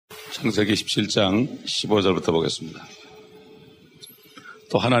창세기 17장 15절부터 보겠습니다.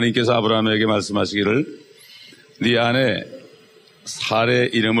 또 하나님께서 아브라함에게 말씀하시기를 네 아내 사레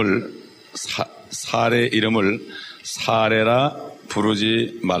이름을 사레라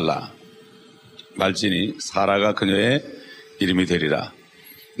부르지 말라. 말지니 사라가 그녀의 이름이 되리라.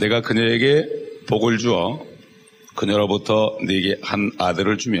 내가 그녀에게 복을 주어 그녀로부터 네게 한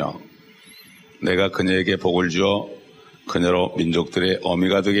아들을 주며 내가 그녀에게 복을 주어 그녀로 민족들의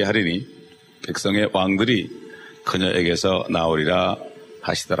어미가 되게 하리니 백성의 왕들이 그녀에게서 나오리라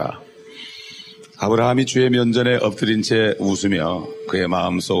하시더라. 아브라함이 주의 면전에 엎드린 채 웃으며 그의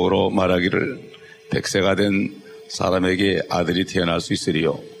마음속으로 말하기를 100세가 된 사람에게 아들이 태어날 수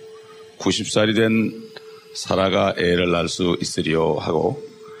있으리요 90살이 된 사라가 애를 낳을 수 있으리요 하고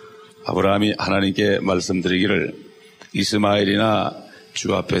아브라함이 하나님께 말씀드리기를 이스마엘이나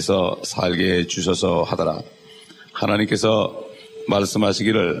주 앞에서 살게 해주소서 하더라. 하나님께서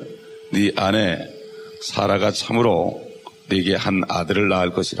말씀하시기를 네 아내 사라가 참으로 네게 한 아들을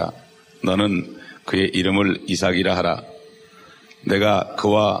낳을 것이라. 너는 그의 이름을 이삭이라 하라. 내가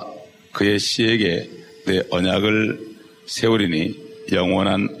그와 그의 씨에게 내 언약을 세우리니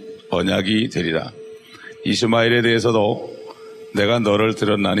영원한 언약이 되리라. 이스마엘에 대해서도 내가 너를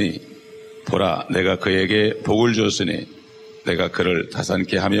들었나니 보라 내가 그에게 복을 주었으니 내가 그를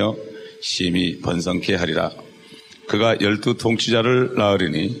다산케 하며 심히 번성케 하리라. 그가 12 통치자를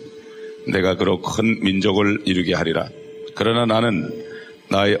낳으리니 내가 그로 큰 민족을 이루게 하리라. 그러나 나는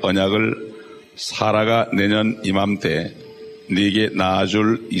나의 언약을 사라가 내년 이맘때 네게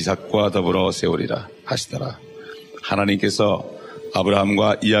낳아줄 이삭과 더불어 세우리라 하시더라. 하나님께서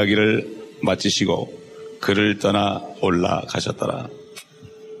아브라함과 이야기를 마치시고 그를 떠나 올라가셨더라.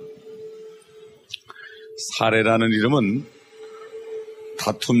 사레라는 이름은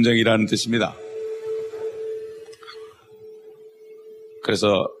다툼쟁이라는 뜻입니다.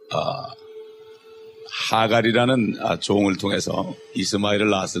 그래서 하갈이라는 종을 통해서 이스마엘을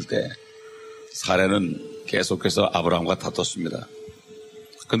낳았을 때 사레는 계속해서 아브라함과 다퉜습니다.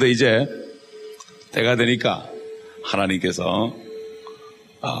 그런데 이제 때가 되니까 하나님께서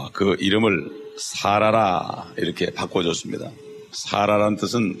그 이름을 사라라 이렇게 바꿔줬습니다. 사라라는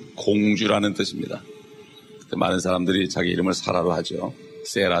뜻은 공주라는 뜻입니다. 많은 사람들이 자기 이름을 사라로 하죠.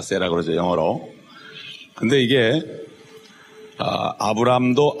 세라 그러죠, 영어로. 근데 이게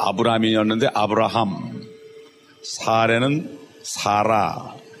아브람도 아브라함이었는데 아브라함, 사레는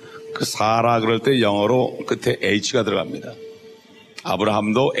사라. 그 사라 그럴 때 영어로 끝에 H가 들어갑니다.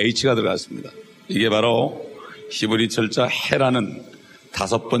 아브라함도 H가 들어갔습니다. 이게 바로 히브리 철자 헤라는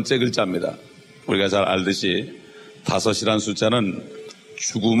 5번째 글자입니다. 우리가 잘 알듯이 5이란 숫자는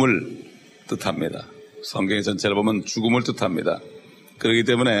죽음을 뜻합니다. 성경 전체를 보면 죽음을 뜻합니다. 그렇기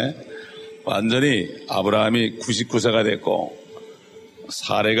때문에 완전히 아브라함이 99세가 됐고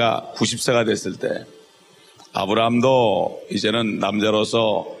사레가 90세가 됐을 때 아브라함도 이제는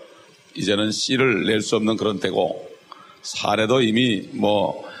남자로서 이제는 씨를 낼 수 없는 그런 때고 사레도 이미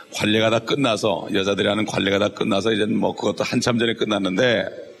관례가 다 끝나서 여자들이 하는 관례가 다 끝나서 이제는 그것도 한참 전에 끝났는데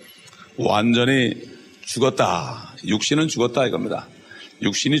완전히 죽었다. 육신은 죽었다 이겁니다.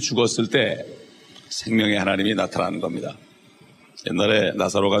 육신이 죽었을 때 생명의 하나님이 나타나는 겁니다. 옛날에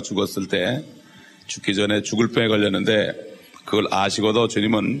나사로가 죽었을 때 죽기 전에 죽을 병에 걸렸는데 그걸 아시고도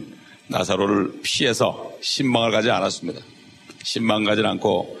주님은 나사로를 피해서 신방을 가지 않았습니다. 신방 가지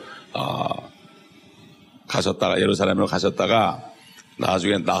않고 예루살렘으로 가셨다가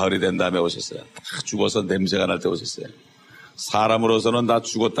나중에 나흘이 된 다음에 오셨어요. 다 죽어서 냄새가 날 때 오셨어요. 사람으로서는 다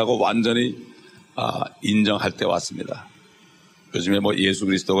죽었다고 완전히 인정할 때 왔습니다. 요즘에 예수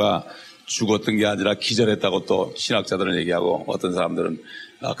그리스도가 죽었던 게 아니라 기절했다고 또 신학자들은 얘기하고 어떤 사람들은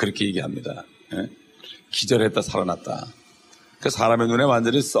그렇게 얘기합니다. 예? 기절했다 살아났다. 그 사람의 눈에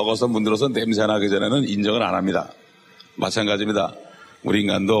완전히 썩어서 문드러서 냄새나기 전에는 인정을 안 합니다. 마찬가지입니다. 우리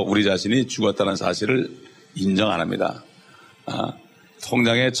인간도 우리 자신이 죽었다는 사실을 인정 안 합니다.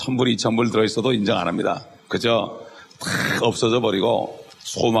 통장에 1000불, 2000불 들어있어도 인정 안 합니다. 그저 다 없어져 버리고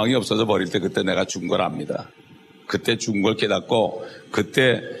소망이 없어져 버릴 때 그때 내가 죽은 걸 압니다. 그때 죽은 걸 깨닫고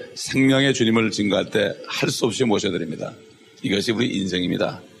그때 생명의 주님을 증거할 때 할 수 없이 모셔드립니다. 이것이 우리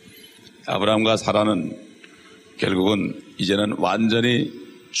인생입니다. 아브라함과 사라는 결국은 이제는 완전히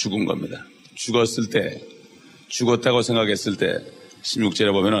죽은 겁니다. 죽었다고 생각했을 때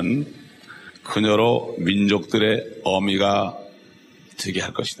 16절에 보면은 그녀로 민족들의 어미가 되게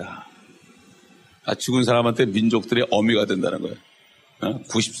할 것이다. 죽은 사람한테 민족들의 어미가 된다는 거예요.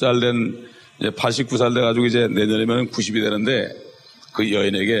 90살 된, 89살 돼가지고 이제 내년이면 90이 되는데 그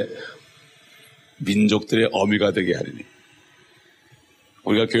여인에게 민족들의 어미가 되게 하리니.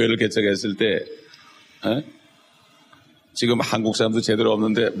 우리가 교회를 개척했을 때 지금 한국 사람도 제대로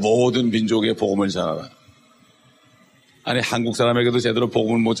없는데 모든 민족의 복음을 전하라. 아니 한국 사람에게도 제대로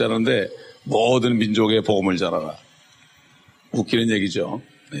복음을 못 전하는데 모든 민족의 복음을 전하라. 웃기는 얘기죠.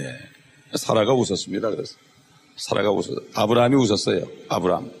 예. 사라가 웃었습니다. 그래서 사라가 아브라함이 웃었어요.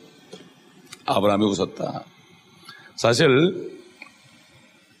 아브라함이 웃었다. 사실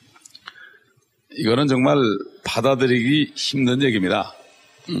이거는 정말 받아들이기 힘든 얘기입니다.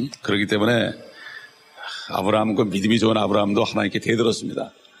 그렇기 때문에 아브라함, 그 믿음이 좋은 아브라함도 하나님께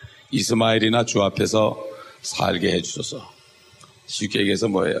대들었습니다. 이스마엘이나 주 앞에서 살게 해주소서. 쉽게 얘기해서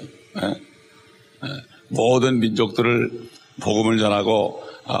뭐예요? 모든 민족들을 복음을 전하고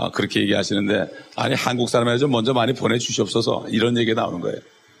그렇게 얘기하시는데, 아니 한국 사람에 좀 먼저 많이 보내주시옵소서, 이런 얘기가 나오는 거예요.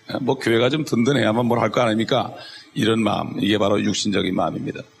 뭐 교회가 좀 든든해야만 뭘 할 거 아닙니까? 이런 마음, 이게 바로 육신적인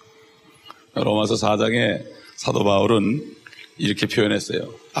마음입니다. 로마서 4장에 사도 바울은 이렇게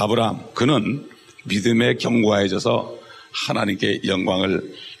표현했어요. 아브라함, 그는 믿음에 견고해져서 하나님께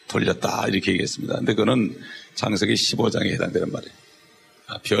영광을 돌렸다, 이렇게 얘기했습니다. 근데 그는 창세기 15장에 해당되는 말이에요.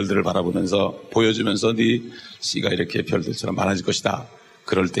 별들을 바라보면서 보여주면서 네 씨가 이렇게 별들처럼 많아질 것이다.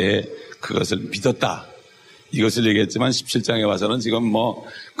 그럴 때 그것을 믿었다. 이것을 얘기했지만 17장에 와서는 지금 뭐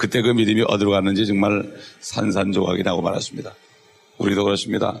그때 그 믿음이 어디로 갔는지 정말 산산조각이 나고 말았습니다. 우리도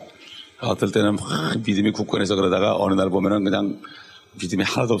그렇습니다. 어떨 때는 막 믿음이 굳건해서 그러다가 어느 날 보면은 그냥 믿음이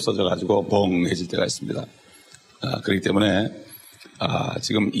하나도 없어져가지고 멍해질 때가 있습니다. 그렇기 때문에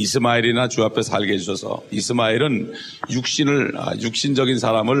지금 이스마엘이나 주 앞에 살게 해주셔서, 이스마엘은 육신적인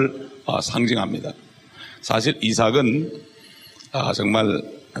사람을 상징합니다. 사실 이삭은 정말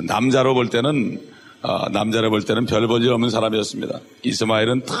남자로 볼 때는 별 볼 일 없는 사람이었습니다.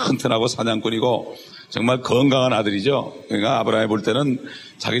 이스마엘은 튼튼하고 사냥꾼이고 정말 건강한 아들이죠. 그러니까 아브라함이 볼 때는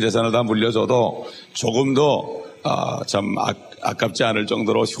자기 재산을 다 물려줘도 조금도 참 아깝지 않을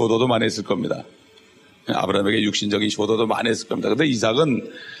정도로 효도도 많이 했을 겁니다. 아브라함에게 육신적인 효도도 많이 했을 겁니다. 그런데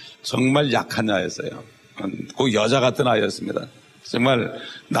이삭은 정말 약한 아이였어요. 꼭 여자 같은 아이였습니다. 정말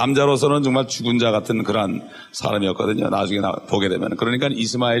남자로서는 정말 죽은 자 같은 그런 사람이었거든요. 나중에 보게 되면. 그러니까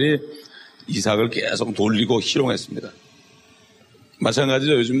이스마엘이 이삭을 계속 돌리고 희롱했습니다.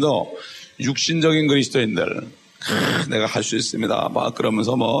 마찬가지로 요즘도 육신적인 그리스도인들, 내가 할 수 있습니다, 막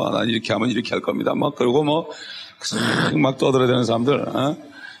그러면서 난 이렇게 하면 이렇게 할 겁니다, 막 그러고 막 떠들어대는 사람들,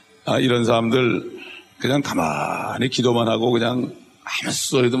 이런 사람들 그냥 가만히 기도만 하고 그냥 아무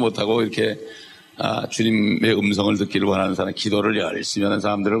소리도 못하고 이렇게 주님의 음성을 듣기를 원하는 사람, 기도를 열심히 하는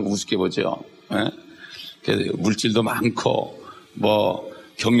사람들을 우습게 보죠. 물질도 많고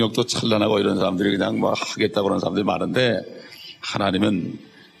경력도 찬란하고 이런 사람들이 그냥 하겠다고 그러는 사람들이 많은데, 하나님은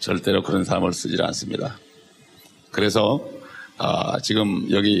절대로 그런 사람을 쓰질 않습니다. 그래서 지금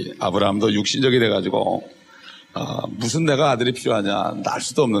여기 아브라함도 육신적이 돼가지고 무슨 내가 아들이 필요하냐, 낳을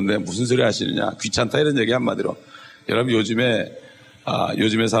수도 없는데 무슨 소리 하시느냐, 귀찮다, 이런 얘기 한마디로. 여러분 요즘에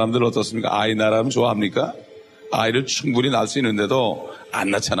사람들 어떻습니까? 아이 낳으면 좋아합니까? 아이를 충분히 낳을 수 있는데도 안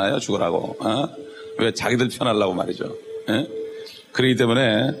낳잖아요, 죽으라고. 왜? 자기들 편하려고 말이죠. 그렇기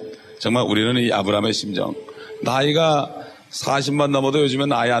때문에 정말 우리는 이 아브라함의 심정, 나이가 40만 넘어도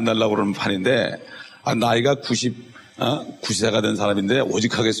요즘엔 아이 안 낳으려고 그러는 판인데, 나이가 90세가 된 사람인데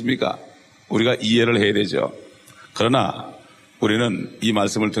오직 하겠습니까? 우리가 이해를 해야 되죠. 그러나 우리는 이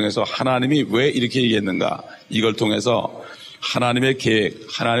말씀을 통해서 하나님이 왜 이렇게 얘기했는가, 이걸 통해서 하나님의 계획,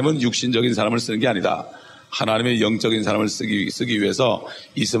 하나님은 육신적인 사람을 쓰는 게 아니다, 하나님의 영적인 사람을 쓰기 위해서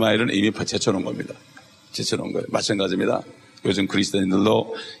이스마엘은 이미 제쳐놓은 겁니다. 제쳐놓은 거예요. 마찬가지입니다. 요즘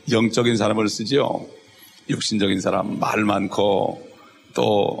그리스도인들도 영적인 사람을 쓰지요. 육신적인 사람, 말 많고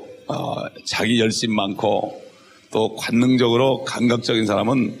또 자기 열심 많고 또 관능적으로 감각적인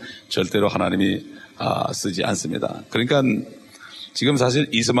사람은 절대로 하나님이 쓰지 않습니다. 그러니까 지금 사실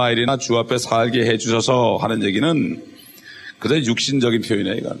이스마엘이나 주 앞에 살게 해주셔서 하는 얘기는 그저 육신적인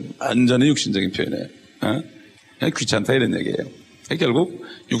표현이에요. 이건 완전히 육신적인 표현이에요. 그냥 귀찮다, 이런 얘기예요. 결국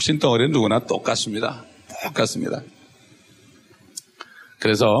육신 덩어리는 누구나 똑같습니다.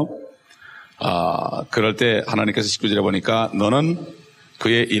 그래서 그럴 때 하나님께서 19절에 보니까 너는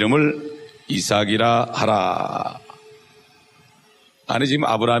그의 이름을 이삭이라 하라. 아니 지금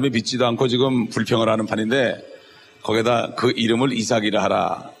아브라함이 믿지도 않고 지금 불평을 하는 판인데 거기다 그 이름을 이삭이라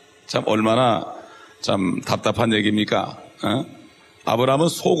하라. 참 얼마나 참 답답한 얘기입니까? 아브라함은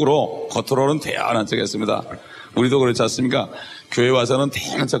속으로, 겉으로는 대안한 척 했습니다. 우리도 그렇지 않습니까? 교회 와서는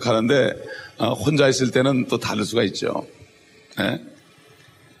대안한 척 하는데 혼자 있을 때는 또 다를 수가 있죠.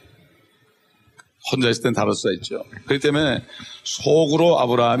 혼자 있을 땐 다를 수가 있죠. 그렇기 때문에 속으로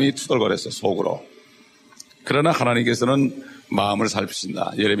아브라함이 투덜거렸어요. 속으로. 그러나 하나님께서는 마음을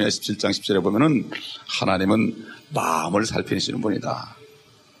살피신다. 예레미야 17장 10절에 보면은 하나님은 마음을 살피시는 분이다.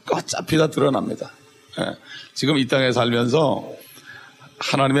 어차피 다 드러납니다. 예. 지금 이 땅에 살면서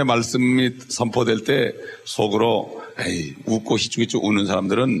하나님의 말씀이 선포될 때 속으로 에이, 웃고 희죽희죽 우는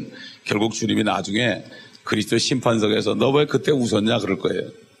사람들은 결국 주님이 나중에 그리스도의 심판석에서 너 왜 그때 웃었냐 그럴 거예요.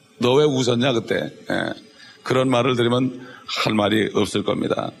 너 왜 웃었냐 그때. 예. 그런 말을 들으면 할 말이 없을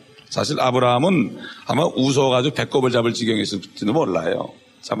겁니다. 사실 아브라함은 아마 웃어가지고 배꼽을 잡을 지경이었을지도 몰라요.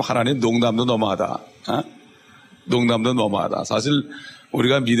 참 하나님 농담도 너무하다. 어? 농담도 너무하다. 사실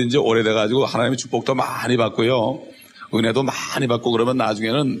우리가 믿은 지 오래돼가지고 하나님의 축복도 많이 받고요. 은혜도 많이 받고 그러면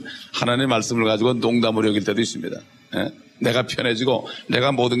나중에는 하나님의 말씀을 가지고 농담으로 여길 때도 있습니다. 예? 내가 편해지고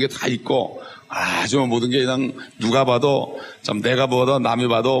내가 모든 게 다 있고 아주 모든 게 그냥 누가 봐도 참 내가 봐도 남이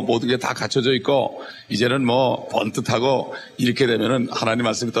봐도 모든 게 다 갖춰져 있고 이제는 뭐 번듯하고 이렇게 되면은 하나님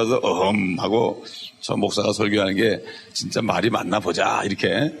말씀이 떠서 하고 저 목사가 설교하는 게 진짜 말이 맞나 보자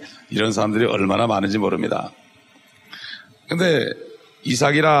이렇게 이런 사람들이 얼마나 많은지 모릅니다. 근데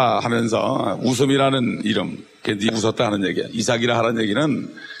이삭이라 하면서 웃음이라는 이름, 그게 웃었다 하는 얘기야. 이삭이라 하는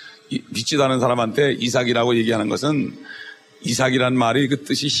얘기는 믿지도 않은 사람한테 이삭이라고 얘기하는 것은 이삭이란 말이 그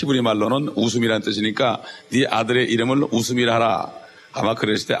뜻이 히브리 말로는 웃음이라는 뜻이니까 네 아들의 이름을 웃음이라 하라. 아마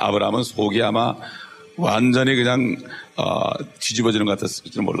그랬을 때 아브라함은 속이 아마 완전히 그냥 뒤집어지는 것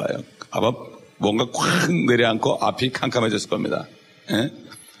같았을지도 몰라요. 아마 뭔가 콱 내려앉고 앞이 캄캄해졌을 겁니다. 예?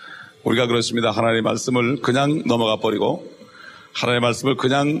 우리가 그렇습니다. 하나님의 말씀을 그냥 넘어가 버리고 하나님의 말씀을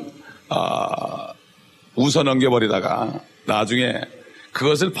그냥 웃어 넘겨버리다가 나중에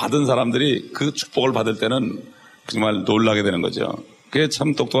그것을 받은 사람들이 그 축복을 받을 때는 정말 놀라게 되는 거죠. 그게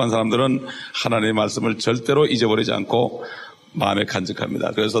참 똑똑한 사람들은 하나님의 말씀을 절대로 잊어버리지 않고 마음에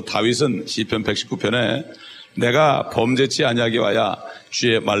간직합니다. 그래서 다윗은 시편 119편에 내가 범죄치 아니하게 하여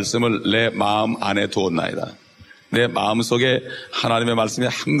주의 말씀을 내 마음 안에 두었나이다. 내 마음 속에 하나님의 말씀이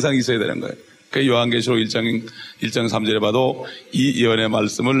항상 있어야 되는 거예요. 그 요한계시록 1장 3절에 봐도 이 예언의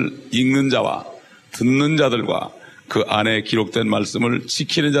말씀을 읽는 자와 듣는 자들과 그 안에 기록된 말씀을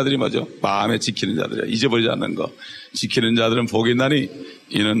지키는 자들이 뭐죠? 마음에 지키는 자들이야. 잊어버리지 않는 거. 지키는 자들은 복이 있나니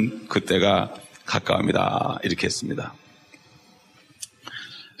이는 그때가 가까웁니다. 이렇게 했습니다.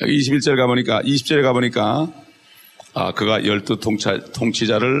 여기 20절에 가보니까 그가 12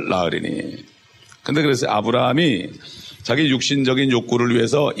 통치자를 낳으리니. 근데 그래서 아브라함이 자기 육신적인 욕구를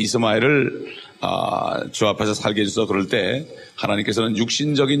위해서 이스마엘을 주 앞에서 살게 해줘서 그럴 때 하나님께서는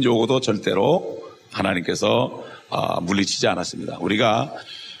육신적인 요구도 절대로 하나님께서 물리치지 않았습니다. 우리가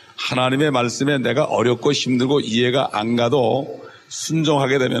하나님의 말씀에 내가 어렵고 힘들고 이해가 안 가도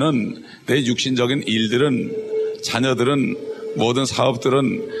순종하게 되면은 내 육신적인 일들은 자녀들은 모든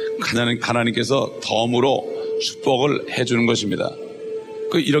사업들은 하나님께서 덤으로 축복을 해주는 것입니다.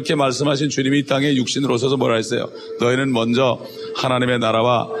 이렇게 말씀하신 주님이 이 땅에 육신으로 오셔서 뭐라 했어요? 너희는 먼저 하나님의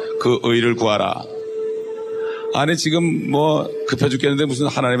나라와 그 의를 구하라. 아니 지금 뭐 급해 죽겠는데 무슨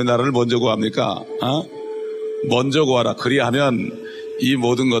하나님의 나라를 먼저 구합니까? 먼저 구하라. 그리하면 이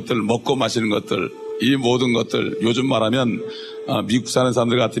모든 것들, 먹고 마시는 것들, 이 모든 것들, 요즘 말하면 미국 사는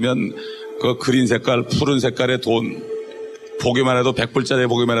사람들 같으면 그 그린 색깔, 푸른 색깔의 돈, 보기만 해도 100불짜리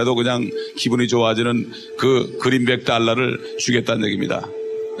보기만 해도 그냥 기분이 좋아지는 그 그린백 달러를 주겠다는 얘기입니다.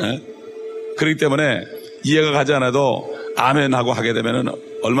 예? 그렇기 때문에 이해가 가지 않아도 아멘 하고 하게 되면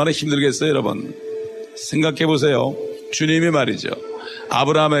얼마나 힘들겠어요, 여러분. 생각해 보세요. 주님이 말이죠.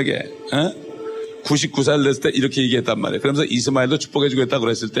 아브라함에게 99살 됐을 때 이렇게 얘기했단 말이에요. 그러면서 이스마엘도 축복해 주겠다고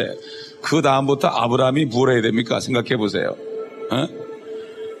그랬을 때 그 다음부터 아브라함이 뭘 해야 됩니까? 생각해 보세요.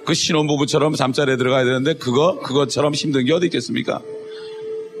 그 신혼부부처럼 잠자리에 들어가야 되는데 그것처럼 힘든 게 어디 있겠습니까?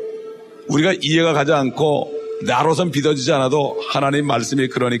 우리가 이해가 가지 않고 나로선 믿어지지 않아도 하나님 말씀이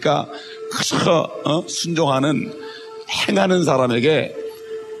그러니까 그저 순종하는 행하는 사람에게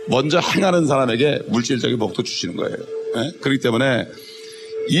먼저 행하는 사람에게 물질적인 복도 주시는 거예요. 그렇기 때문에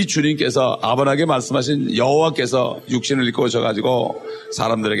이 주님께서 아브라함에게 말씀하신 여호와께서 육신을 입고 오셔가지고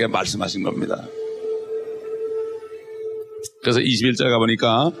사람들에게 말씀하신 겁니다. 그래서 21절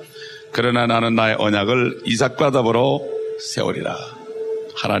가보니까 그러나 나는 나의 언약을 이삭과 더불어 세우리라.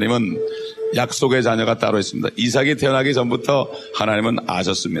 하나님은 약속의 자녀가 따로 있습니다. 이삭이 태어나기 전부터 하나님은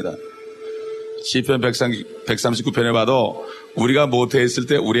아셨습니다. 시편 139편에 봐도 우리가 모태했을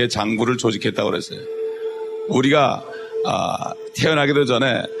때 우리의 장부를 조직했다고 그랬어요. 우리가 태어나기도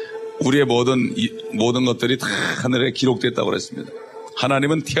전에 우리의 모든 것들이 다 하늘에 기록됐다고 그랬습니다.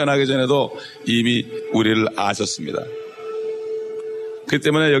 하나님은 태어나기 전에도 이미 우리를 아셨습니다. 그렇기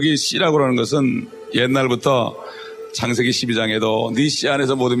때문에 여기 씨라고 하는 것은 옛날부터 창세기 12장에도 네 씨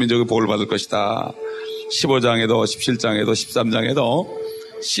안에서 모든 민족이 복을 받을 것이다. 15장에도 17장에도 13장에도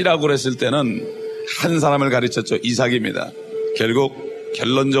씨라고 그랬을 때는 한 사람을 가르쳤죠. 이삭입니다. 결국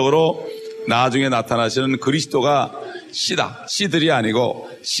결론적으로 나중에 나타나시는 그리스도가 씨다. 씨들이 아니고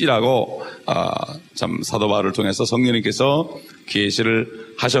씨라고 참 사도 바울을 통해서 성령님께서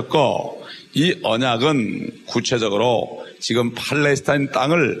계시를 하셨고, 이 언약은 구체적으로 지금 팔레스타인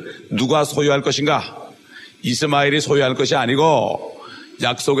땅을 누가 소유할 것인가? 이스마엘이 소유할 것이 아니고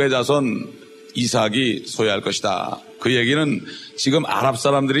약속의 자손 이삭이 소유할 것이다. 그 얘기는 지금 아랍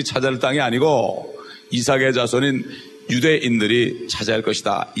사람들이 차지할 땅이 아니고 이삭의 자손인 유대인들이 차지할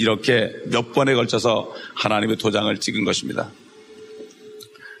것이다. 이렇게 몇 번에 걸쳐서 하나님의 도장을 찍은 것입니다.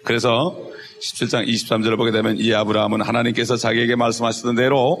 그래서 17장 23절을 보게 되면 이 아브라함은 하나님께서 자기에게 말씀하시던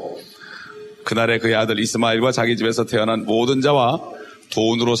대로 그날에 그의 아들 이스마엘과 자기 집에서 태어난 모든 자와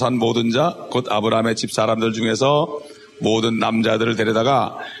돈으로 산 모든 자, 곧 아브라함의 집 사람들 중에서 모든 남자들을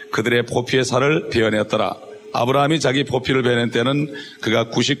데려다가 그들의 포피의 살을 베어내었더라. 아브라함이 자기 포피를 베어낸 때는 그가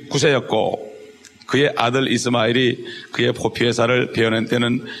 99세였고 그의 아들 이스마엘이 그의 포피의 살을 베어낸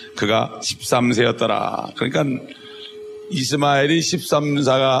때는 그가 13세였더라. 그러니까 이스마엘이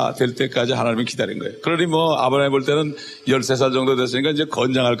 13사가 될 때까지 하나님이 기다린 거예요. 그러니 아브라함이 볼 때는 13살 정도 됐으니까 이제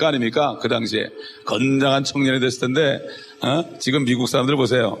건장할 거 아닙니까? 그 당시에 건장한 청년이 됐을 텐데 지금 미국 사람들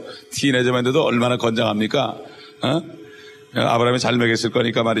보세요. 티네저만돼도 얼마나 건장합니까? 아브라함이 잘 먹였을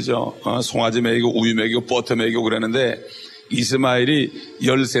거니까 말이죠. 송아지 먹이고 우유 먹이고 버터 먹이고 그랬는데 이스마엘이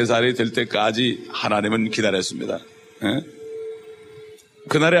 13살이 될 때까지 하나님은 기다렸습니다.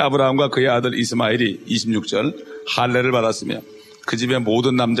 그날에 아브라함과 그의 아들 이스마엘이 26절 할례를 받았으며 그 집의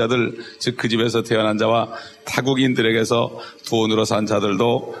모든 남자들, 즉 그 집에서 태어난 자와 타국인들에게서 돈으로 산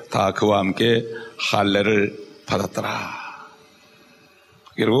자들도 다 그와 함께 할례를 받았더라.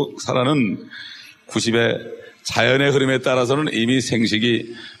 결국 사라는 90의 자연의 흐름에 따라서는 이미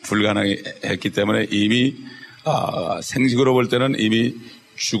생식이 불가능했기 때문에 이미 생식으로 볼 때는 이미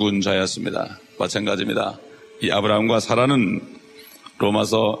죽은 자였습니다. 마찬가지입니다. 이 아브라함과 사라는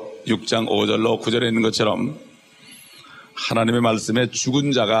로마서 6장 5절로 9절에 있는 것처럼 하나님의 말씀에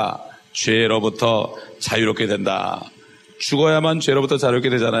죽은 자가 죄로부터 자유롭게 된다. 죽어야만 죄로부터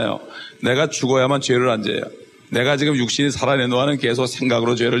자유롭게 되잖아요. 내가 죽어야만 죄를 안 져요. 내가 지금 육신이 살아있는 동안은 계속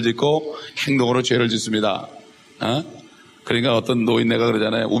생각으로 죄를 짓고 행동으로 죄를 짓습니다. 그러니까 어떤 노인네가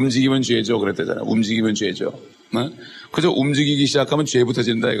그러잖아요. 움직이면 죄죠. 그랬대잖아요. 움직이면 죄죠. 그저 움직이기 시작하면 죄부터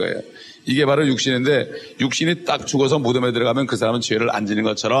진다 이거예요. 이게 바로 육신인데 육신이 딱 죽어서 무덤에 들어가면 그 사람은 죄를 안 지는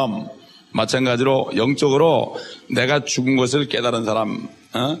것처럼 마찬가지로 영적으로 내가 죽은 것을 깨달은 사람,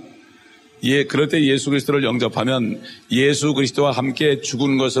 그럴 때 예수 그리스도를 영접하면 예수 그리스도와 함께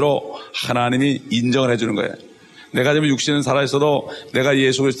죽은 것으로 하나님이 인정을 해주는 거예요. 내가 지금 육신은 살아있어도 내가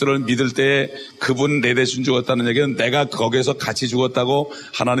예수 그리스도를 믿을 때에 그분 내 대신 죽었다는 얘기는 내가 거기에서 같이 죽었다고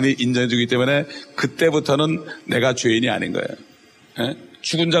하나님이 인정해 주기 때문에 그때부터는 내가 죄인이 아닌 거예요.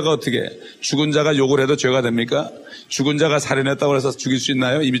 죽은 자가 어떻게 죽은 자가 욕을 해도 죄가 됩니까? 죽은 자가 살인했다고 해서 죽일 수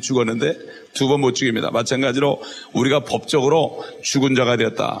있나요? 이미 죽었는데 2번 못 죽입니다. 마찬가지로 우리가 법적으로 죽은 자가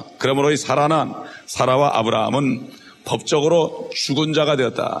되었다. 그러므로 이 사라와 아브라함은 법적으로 죽은 자가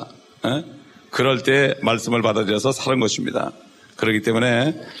되었다. 그럴 때 말씀을 받아들여서 살은 것입니다. 그렇기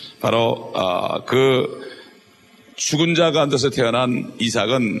때문에 바로 그 죽은 자 가운데서 태어난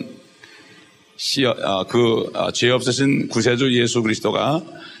이삭은 죄 없으신 구세주 예수 그리스도가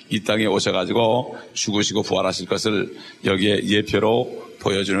이 땅에 오셔가지고 죽으시고 부활하실 것을 여기에 예표로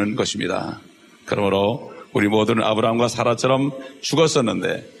보여주는 것입니다. 그러므로 우리 모두는 아브라함과 사라처럼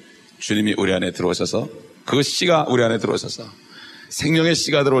죽었었는데 주님이 우리 안에 들어오셔서 그 씨가 우리 안에 들어오셔서 생명의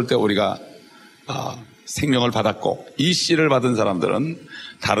씨가 들어올 때 우리가 생명을 받았고 이 씨를 받은 사람들은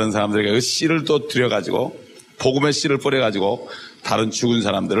다른 사람들에게 그 씨를 또 들여가지고 복음의 씨를 뿌려가지고 다른 죽은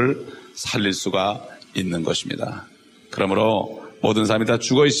사람들을 살릴 수가 있는 것입니다. 그러므로 모든 사람이 다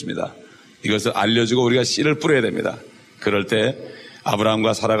죽어 있습니다. 이것을 알려주고 우리가 씨를 뿌려야 됩니다. 그럴 때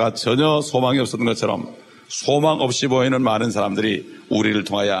아브라함과 사라가 전혀 소망이 없었던 것처럼 소망 없이 보이는 많은 사람들이 우리를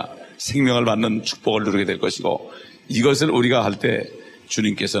통하여 생명을 받는 축복을 누리게 될 것이고 이것을 우리가 할 때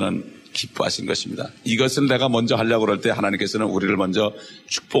주님께서는 기뻐하신 것입니다. 이것을 내가 먼저 하려고 그럴 때 하나님께서는 우리를 먼저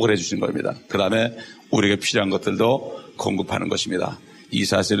축복을 해주신 겁니다. 그 다음에 우리에게 필요한 것들도 공급하는 것입니다. 이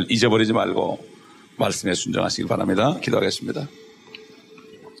사실을 잊어버리지 말고 말씀에 순종하시길 바랍니다. 기도하겠습니다.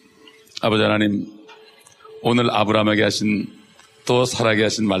 아버지 하나님, 오늘 아브라함에게 하신 또 사라에게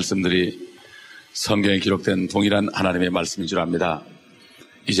하신 말씀들이 성경에 기록된 동일한 하나님의 말씀인 줄 압니다.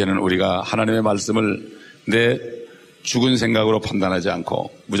 이제는 우리가 하나님의 말씀을 내 죽은 생각으로 판단하지 않고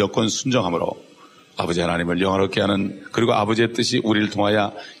무조건 순종함으로 아버지 하나님을 영화롭게 하는 그리고 아버지의 뜻이 우리를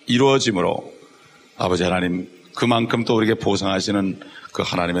통하여 이루어짐으로 아버지 하나님 그만큼 또 우리에게 보상하시는 그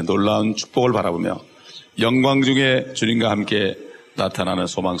하나님의 놀라운 축복을 바라보며 영광 중에 주님과 함께 나타나는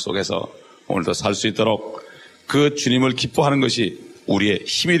소망 속에서 오늘도 살 수 있도록 그 주님을 기뻐하는 것이 우리의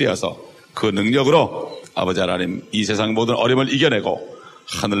힘이 되어서 그 능력으로 아버지 하나님, 이 세상 모든 어려움을 이겨내고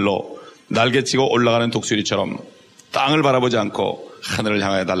하늘로 날개치고 올라가는 독수리처럼 땅을 바라보지 않고 하늘을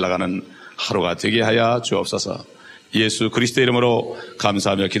향하여 날아가는 하루가 되게 하여 주옵소서. 예수 그리스도의 이름으로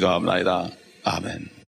감사하며 기도합니다. 아멘.